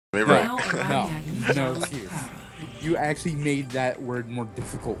Me right. No excuse. You actually made that word more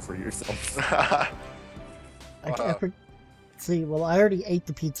difficult for yourself. See, well, I already ate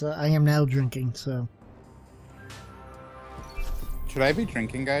the pizza. I am now drinking, so. Should I be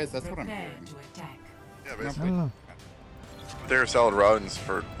drinking, guys? That's what I'm doing. Yeah, basically. They were selling runs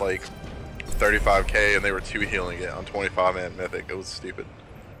for like 35k and they were 2 healing it on 25-man mythic. It was stupid.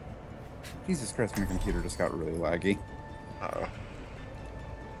 Jesus Christ, my computer just got really laggy. Uh-oh.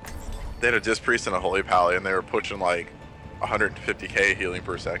 They had a Disc Priest and a Holy Pally and they were pushing like 150k healing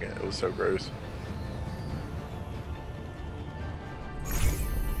per second. It was so gross.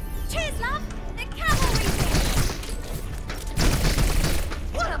 Cheers, love! The cavalry's here!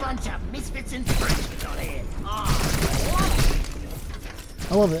 What a bunch of misfits and freaks we got here!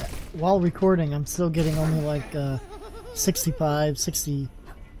 I love it. While recording, I'm still getting only like 65, 60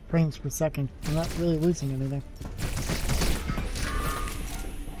 frames per second. I'm not really losing anything.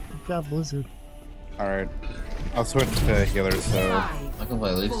 Good job, Blizzard. Alright. I'll switch to healers, so... I can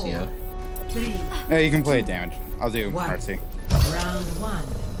play Lucio. Yeah, you can play damage. I'll do Mercy. Round 1.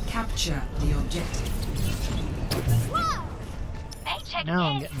 Capture the objective. Now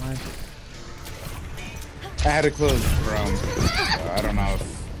I'm getting mine. I had to close Chrome. So I don't know if...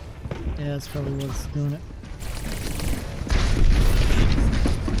 Yeah, that's probably what's doing it.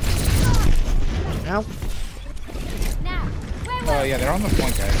 Ow. Oh yeah, they're on the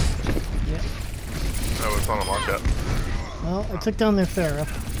point, guys. Yeah. Oh, it's on a market. Well, I took down their Pharah.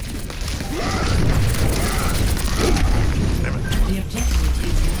 Damn it. The objective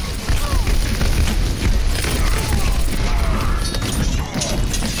is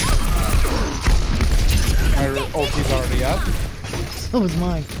My ulti's already up. So was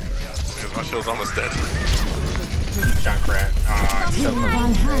mine. Because my shield's almost dead. Junkrat. So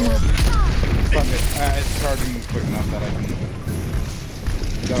Fuck it. It's charging quick enough that I can...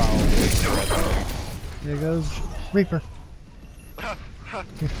 Get on ulti. There goes Reaper. Behind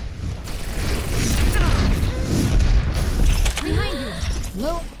you!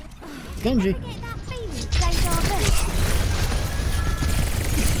 No! Genji.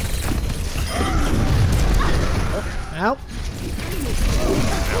 Ow!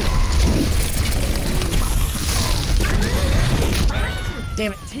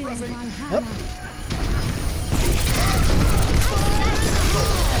 Damn it! Yep.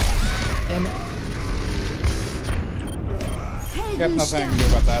 Damn it! Yep, nothing I can do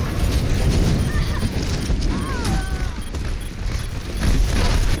about that.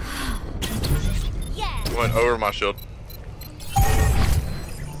 Went over my shield.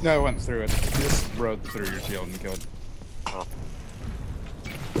 No, it went through it. It just rode through your shield and killed. Oh.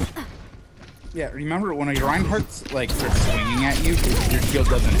 Yeah, remember when your Reinhardt's like starts swinging at you, your shield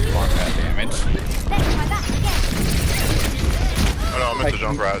doesn't block that damage. Oh no, I meant the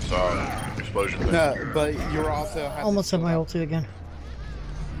Junkrat's explosion thing. No, but you're also... Almost had my ulti again.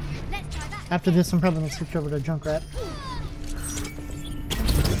 After this, I'm probably gonna switch over to Junkrat.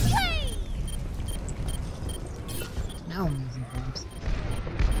 Now I'm using frames.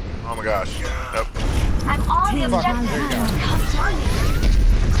 Oh my gosh. Yep. I'm on the Fuck, objective! there you go. Come join me!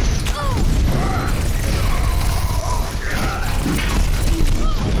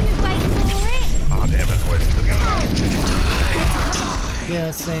 Oh damn it, wasted it.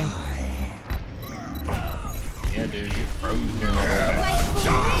 Yeah, same. yeah, dude, you froze during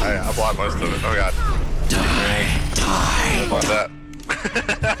I blocked most of it. Oh god. Die. Block that.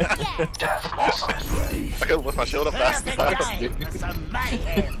 I couldn't lift my shield up fast enough, dude.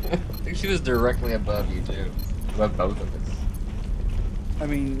 I think she was directly above you, too. Above both of us. I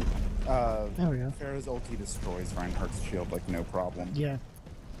mean, There we go. Pharah's ulti destroys Reinhardt's shield like no problem. Yeah.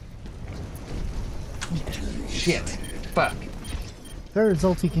 Shit. Fuck. Pharah's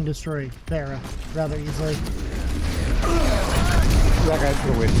ulti can destroy Pharah rather easily. That guy should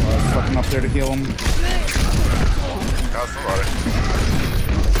have waited till I was fucking up there to heal him. Got somebody.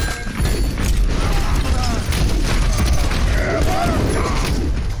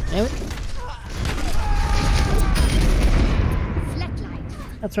 Damn it.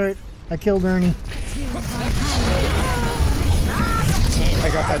 That's right. I killed Ernie. I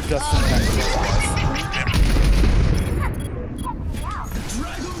got that just in time.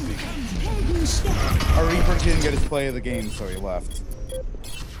 Our Reaper didn't get his play of the game, so he left.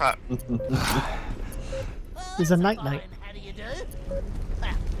 Ha. It's a night-night.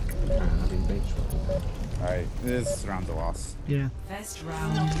 Alright, this round's a loss. Yeah. First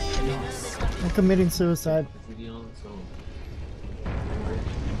round loss. I'm committing suicide.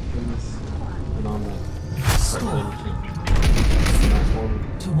 Score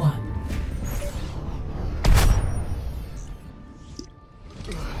 2-1.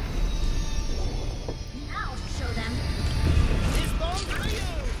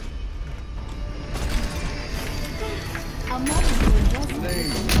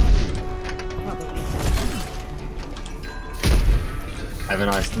 Have a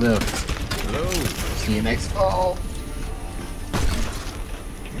nice live. Hello. See you next fall.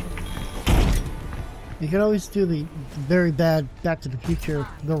 You could always do the very bad Back to the Future,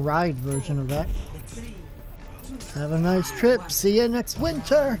 the ride version of that. Have a nice trip. See you next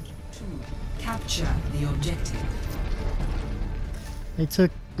winter. Capture the objective.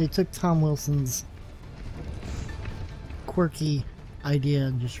 They took Tom Wilson's quirky idea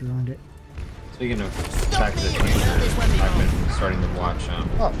and just ruined it. Speaking of Back to the Future, I've been starting to watch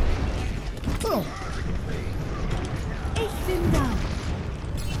Oh.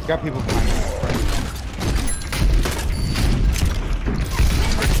 Got people behind me.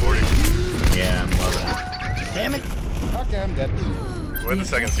 Yeah, I'm loving it. Damn it! Okay, I'm dead. When the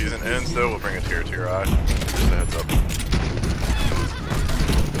second season ends, though, we'll bring a tear to your eye. Just a heads up.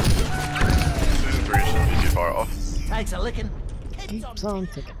 Season 3 shouldn't be too far off. Thanks a licking. Keeps on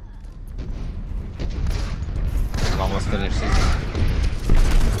ticking. I'm almost finished season.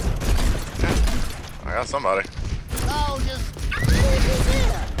 I got somebody. Oh, just leave it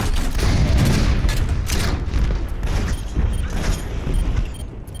here.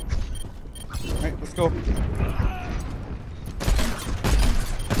 Alright, let's go.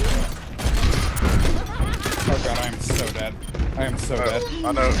 Oh god, I am so dead. I am so dead.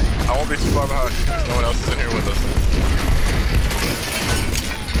 I know. I won't be too far behind. No one else is in here with us.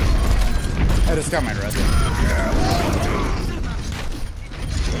 I just got my red.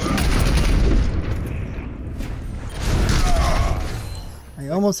 I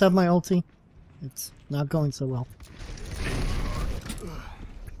almost have my ulti. It's not going so well.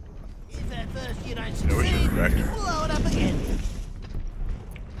 If at first you don't No, we should succeed, wreck. blow it up again.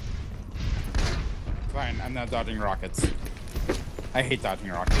 Fine, I'm not dodging rockets. I hate dodging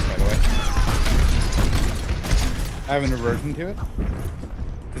rockets, by the way. I have an aversion to it.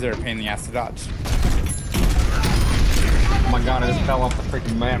 Because they're a pain in the ass to dodge. Oh my god, I just fell off the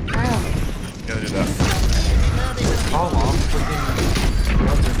freaking map. Gotta do that. Fall off, freaking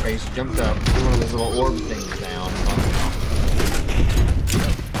what's her face jumped up, threw one of those little orb things down.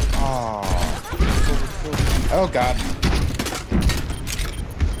 Oh. Oh god.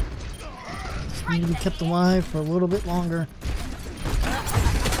 Just need to be kept alive for a little bit longer.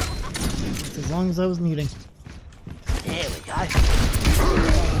 As long as I was needing. There we go.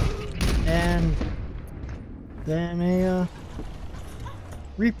 And then a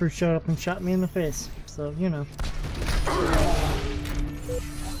Reaper showed up and shot me in the face. So, you know.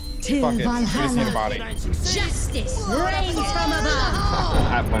 Fuck it. We just need a body. Justice reigns from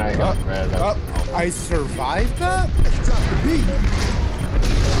above. When I got red, Oh, I survived that?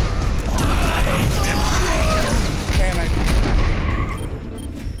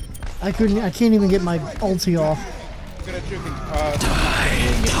 And I can't even get my ulti off. I'm gonna juke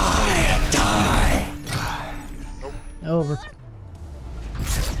Over.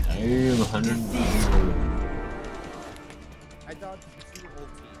 Damn, 100. I dodged 2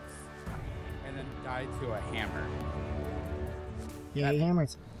 ultis and then died to a hammer. Yeah,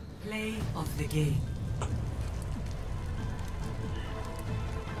 hammers. Play of the game.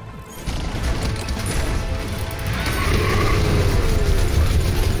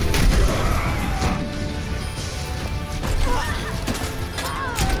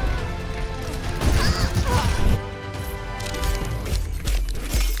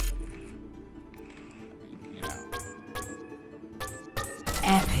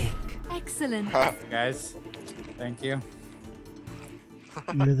 Epic. Excellent. Guys, thank you.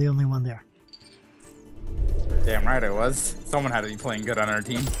 You're the only one there. Damn right I was. Someone had to be playing good on our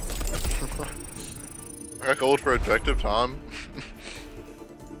team. I got gold for objective, Tom.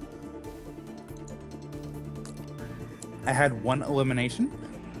 I had 1 elimination.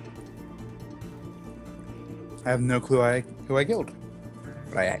 I have no clue who I killed.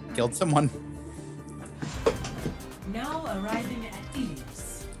 But I killed someone. Now arriving at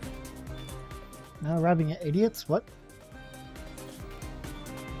Ilios. Now arriving at idiots? What?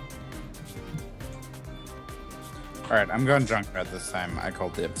 Alright, I'm going Junkrat this time. I call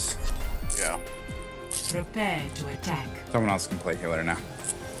dibs. Yeah. Prepare to attack. Someone else can play healer now.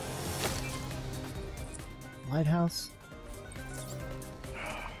 Lighthouse?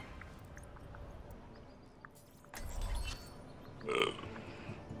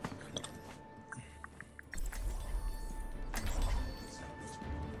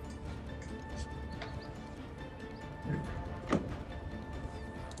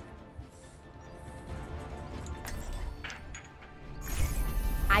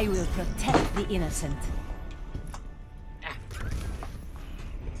 I will protect the innocent.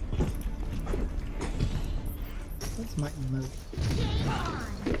 That's my emote.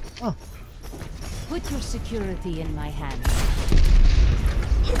 Oh, Put your security in my hands.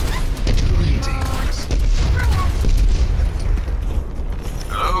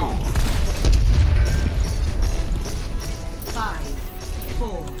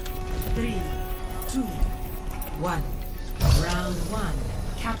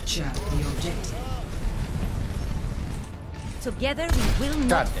 Capture the objective. Together we will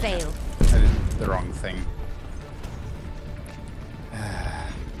not God damn it. fail. I did the wrong thing.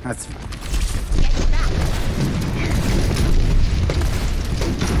 That's fine.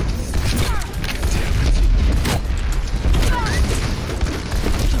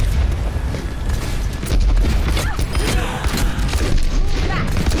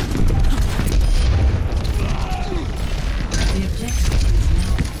 The objective is now.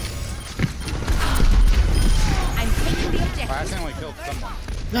 I'm taking the objective. I accidentally killed someone.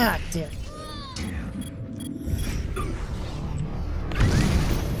 Ah, damn.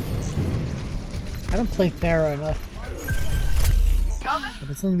 I don't play Pharah enough. But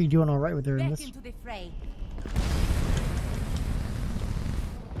I seem to be doing alright with her in Back this. into the fray.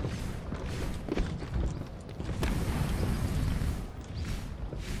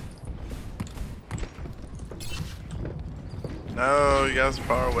 No, you guys are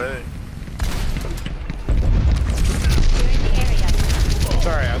far away. You're in the area.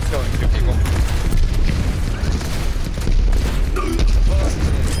 Sorry, I was killing 2 people.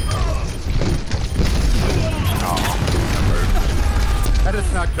 Oh, I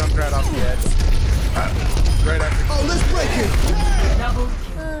just knocked Junkrat off the edge. Right after. Oh, let's break it! Double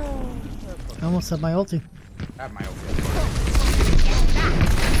I almost had my ulti. I have my ulti.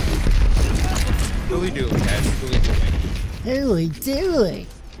 Dooley dooley, guys. Dooley dooley. Dooley dooley.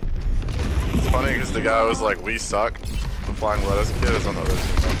 It's funny because the guy was like, "We suck." The flying lettuce kid is on the other team.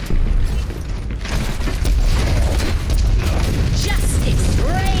 Justice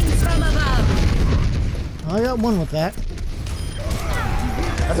reigns from above. I got one with that.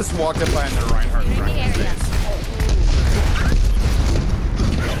 I just walked up behind the Reinhardt You're in the trying to area. face.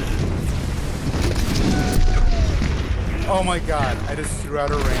 Oh my god, I just threw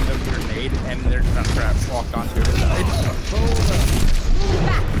out a random grenade and their trap walked onto it and died.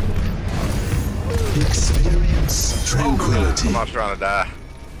 Experience tranquility. I'm not trying to die,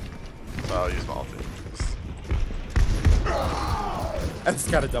 so I'll use my ulti. I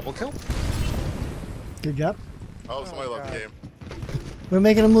just got a double kill. Good job. Oh, somebody left the game. We're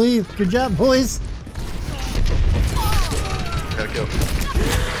making them leave. Good job, boys. Got a kill.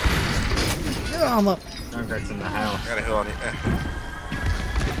 Yeah, I'm up. Junkrat's in the house. Got a heal on you.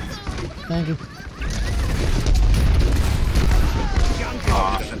 Thank you.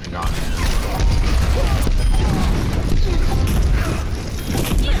 Oh, I shouldn't have gone.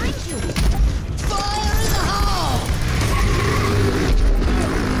 Behind you. Fire in the hole!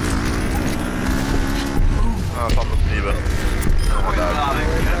 Oh, it's almost Diva. Oh,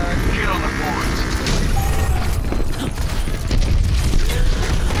 Get on the boards.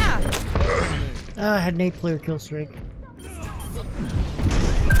 I had an 8-player kill streak.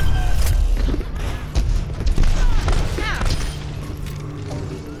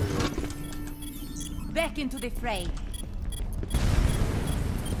 Back into the fray.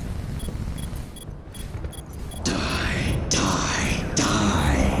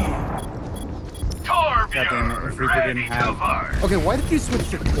 God damn it, if Reaper didn't have... Okay, why did you switch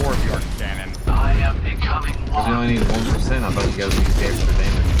to core Bjorn Cannon? I am becoming Because we only need 1%, I thought you guys would use the extra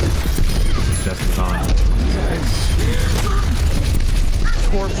damage. Just fine.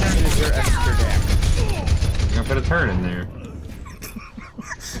 Core Cannon is your extra damage. You're gonna put a turn in there.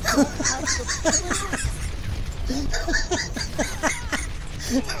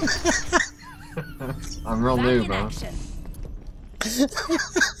 I'm real Back new, in bro. action.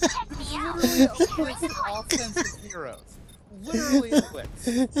 Literally offensive heroes. Literally clicks.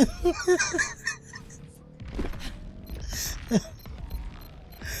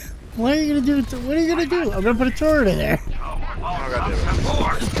 What are you gonna do? What are you gonna do? I'm gonna put a turret in there. Oh, God damn it.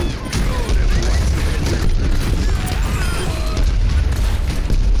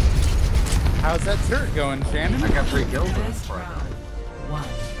 How's that turret going, Shannon? I got 3 kills in this first fight. round. 1.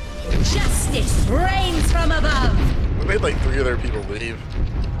 Justice reigns from above. We made like 3 other people leave.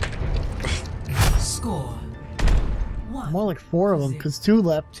 Score. 1. More like 4 of them, because 2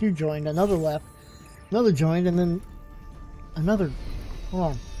 left, 2 joined, another left, another joined, and then another. Hold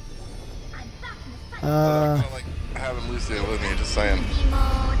on. I like having Lucia with me, just saying.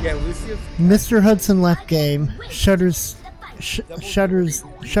 Yeah, Lucius. Mr. Hudson left game. Shutter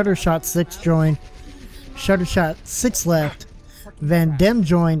Shot 6 joined. Shutter Shot 6 left. Van Dam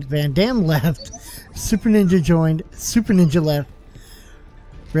joined. Van Dam left. Super Ninja joined. Super Ninja left.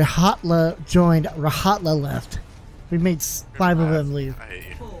 Rahatla joined. Rahatla left. We made 5 of them leave. I hate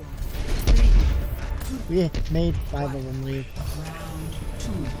you. 4, 3, We made 5 of them leave. round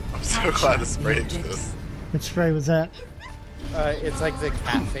 2. I'm so glad to spray into this. Which spray was that? It's like the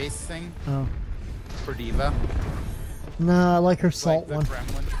cat face thing Oh. for Diva. No, I like her It's like salt the one.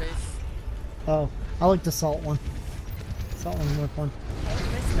 Gremlin Oh, I like the salt one. Salt one's more fun.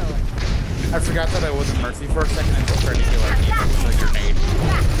 I forgot that I wasn't Mercy for a second and just tried to heal our team with a grenade.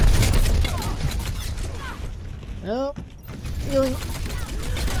 Oh, healing.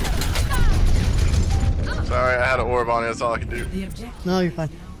 Sorry, I had an orb on it. That's all I could do. No, you're fine.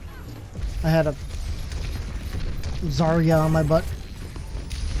 I had a Zarya on my butt.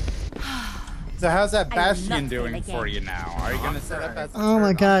 So how's that Bastion doing for you now? Are you gonna set up as a Oh my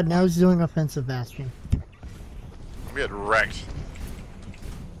third god, now he's doing offensive Bastion. We get wrecked.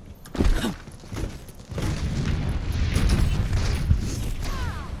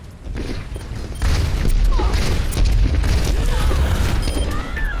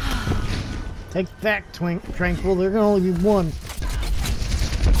 Take back, Tranquil. There can only be one.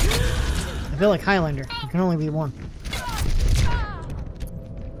 I feel like Highlander. There can only be one.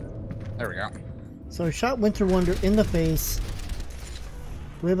 There we go. So he shot Winter Wonder in the face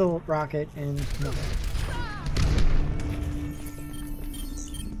with a rocket and nothing.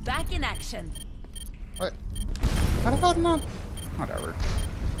 Back in action. What? How about not? Whatever.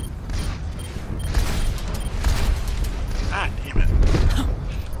 Ah, damn it.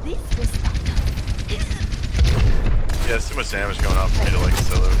 This was Yeah, it's too much damage going up for me to like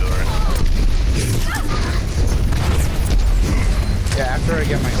solo do right now. Yeah, after I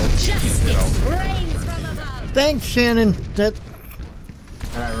get my ult, Thanks, Shannon. That.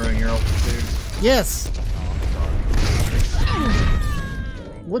 Did I ruin your ult too? Yes.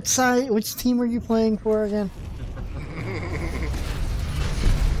 What side? Which team are you playing for again?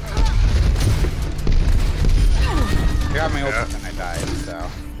 I got my ult and I died, so.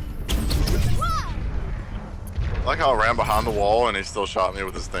 I like how I ran behind the wall and he still shot me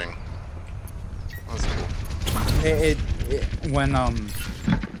with his thing. That was cool. When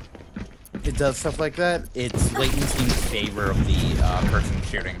it does stuff like that, it's latency in favor of the person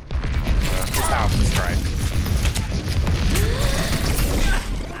shooting. That's how it's described.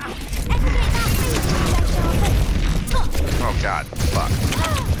 Oh god, fuck.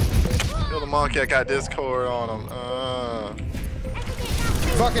 Kill the monkey, I got Discord on him.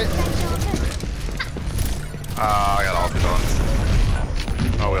 Fuck it! I got all the guns.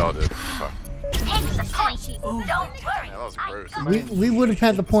 Oh, we all did. Fuck. Don't worry. Yeah, that was gross. We would have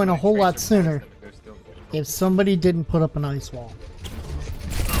had the point a whole lot sooner if somebody didn't put up an ice wall.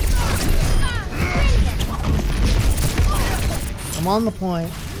 I'm on the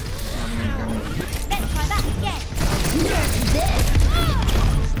point.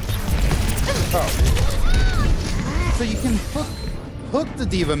 Oh. So you can hook the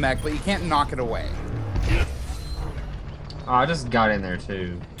Diva mech, but you can't knock it away. Oh, I just got in there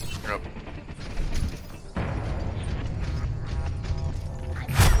too. Yep.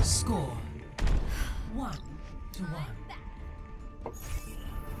 Score 1-1.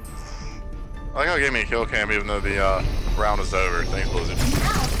 I like how it gave me a kill cam even though the round is over. Thanks, Blizzard.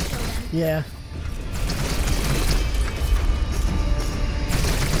 Yeah.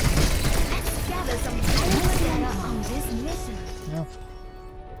 Gather some data on this mission. Yeah.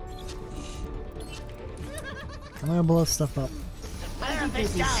 I'm gonna blow stuff up.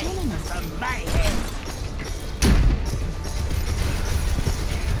 Perfect day for mayhem.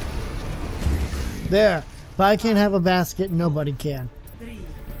 There. If I can't have a basket, nobody can. 3,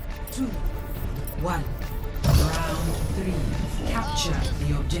 2, 1. Round 3. Capture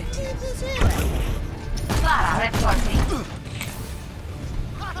the objective. Clara reporting.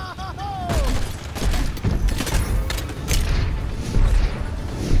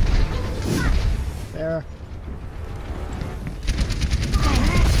 There.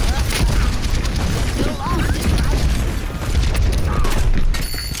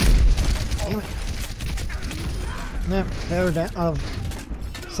 There, they're down.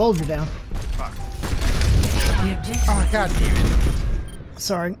 Soldier down. Oh god damn it.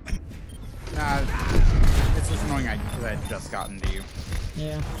 Sorry. It's just annoying I had just gotten to you.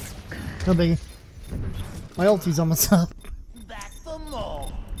 Yeah. No biggie. My ulti's almost up. Back for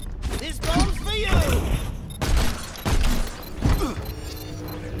more. This bomb's for you.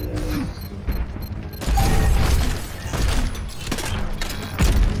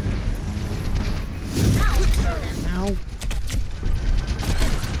 Ow.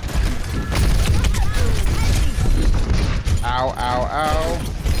 Ow, ow, ow.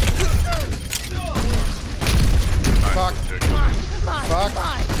 Fuck. Fuck.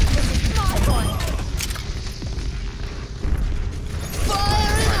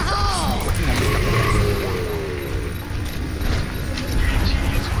 Fire in the hole.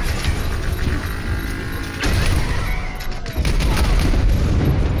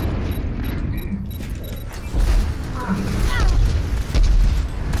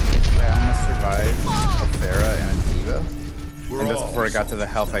 Yeah, Mr. before I got to the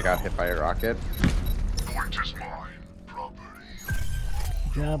health, I got hit by a rocket.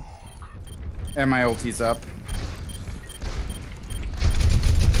 Good job. And my ulti's up.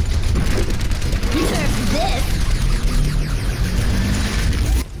 You deserve this.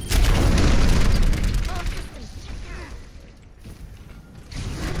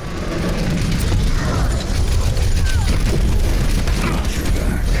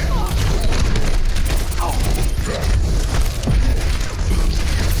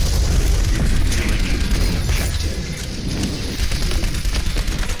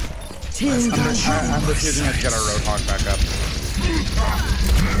 I'm just using it to get our Roadhog back up.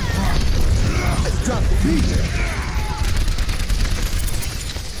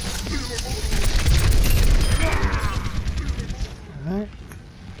 Alright.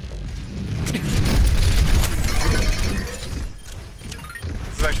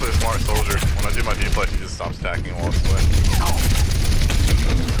 This is actually a smart soldier. When I do my deflect, he just stops stacking while it's away.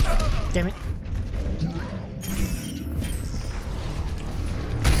 Damn it.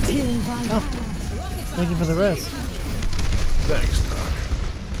 Oh, thank you for the rest. Thanks, Doc.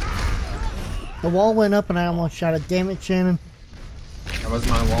 The wall went up and I almost shot it. Damn it, Shannon. That was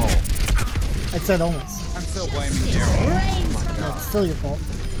my wall. I said almost. I'm still blaming you. It's still your fault.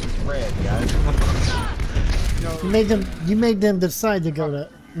 It's red, guys. You made them decide to go to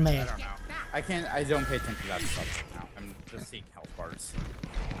man. I don't know. I don't pay attention to that stuff now. I'm just seeing health bars.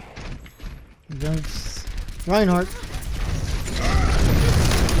 Reinhardt.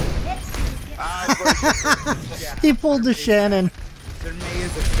 Yeah. He pulled the Shannon. There may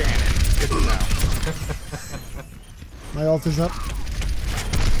is a Shannon. Good to know. My ult is up.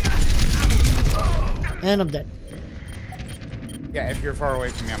 And I'm dead. Yeah, if you're far away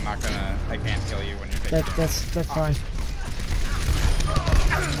from me, I can't kill you when you're taking That's fine.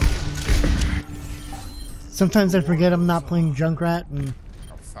 Sometimes I forget I'm not playing Junkrat and...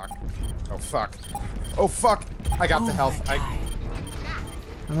 Oh fuck. Oh fuck. Oh fuck! I got the health.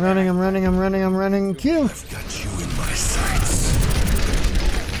 I'm running. Q! I've got you in my sights.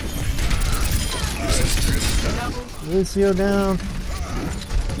 Lucio down.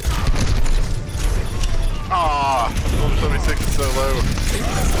 Ah, 76 is so low.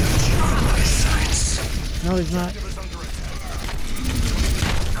 No, he's not.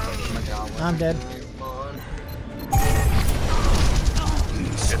 I'm dead.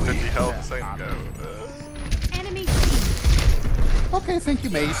 Get 50 health a second ago. Enemy. Okay, thank you,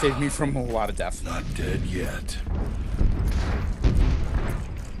 May. You saved me from a lot of death. Not dead yet.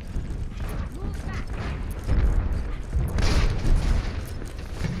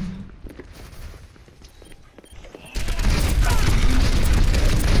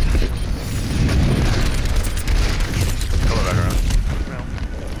 Coming back around.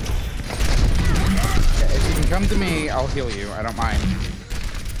 Yeah, if you can come to me, I'll heal you. I don't mind.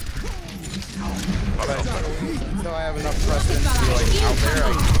 But until I have enough precedence to be like out there, I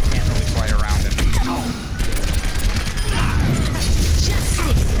can't really fly around him.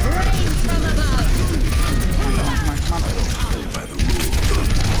 Justice rains from above. Come on.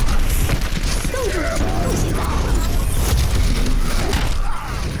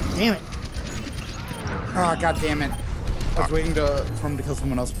 Damn it. Oh, god damn it. I was waiting for him to kill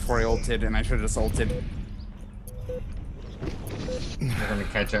someone else before I ulted, and I should have just ulted. They're gonna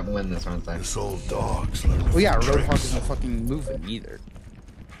catch up and win this, aren't they? This old dog's learning Well, yeah, tricks. Roadhog isn't fucking moving either.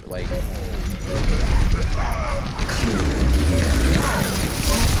 Like... If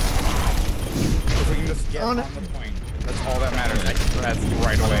we can just get on the point, that's all that matters. I can press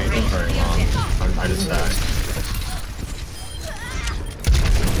right away. Not very long. I just died.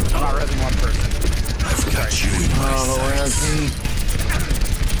 I'm not resing one person. I've got you in my sights.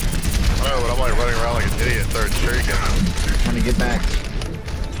 I know, but I'm like running around like an idiot, third streaking. Trying to get back.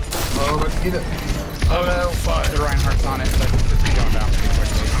 Oh, let's get it. Oh no, fire. The Reinhardt's on it, so it's just going down pretty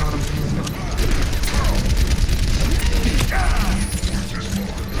quickly.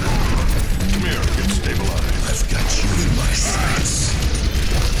 Come here, get stabilized. I've got you in my sights.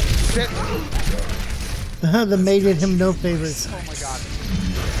 Shit! The maid did him no favors. Oh my god.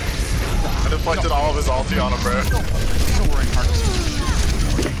 I deflected all of his ulti on him, bro. No Reinhardt.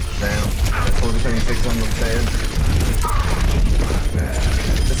 Damn. That soldier 76 on the stairs.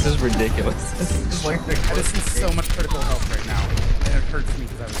 This is ridiculous. This is like the I just see so much critical health right now, and it hurts me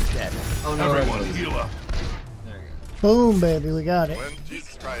because I was dead. Oh no, Everyone heal up. There you Boom, baby, we got it. Win?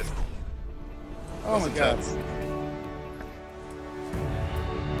 Jesus Christ. Oh my god. Intense.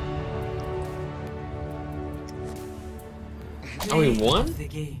 go. Oh, we won? The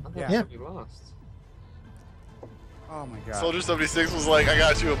game. Yeah. We lost. Oh my god. Soldier 76 was like, I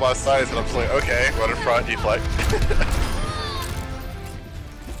got you in my sights, and I'm just like, okay, run in front, deflect.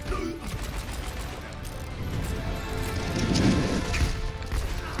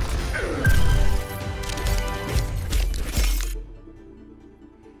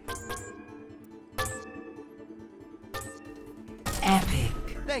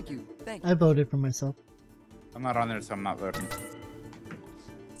 Thank you. Thank you. I voted for myself. I'm not on there, so I'm not voting.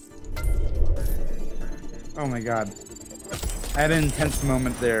 Oh my god. I had an intense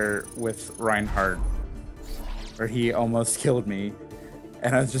moment there with Reinhardt where he almost killed me.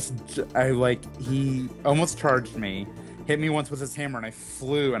 And he almost charged me, hit me once with his hammer, and I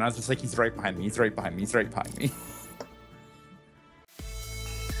flew, and I was just like, he's right behind me, he's right behind me, he's right behind me.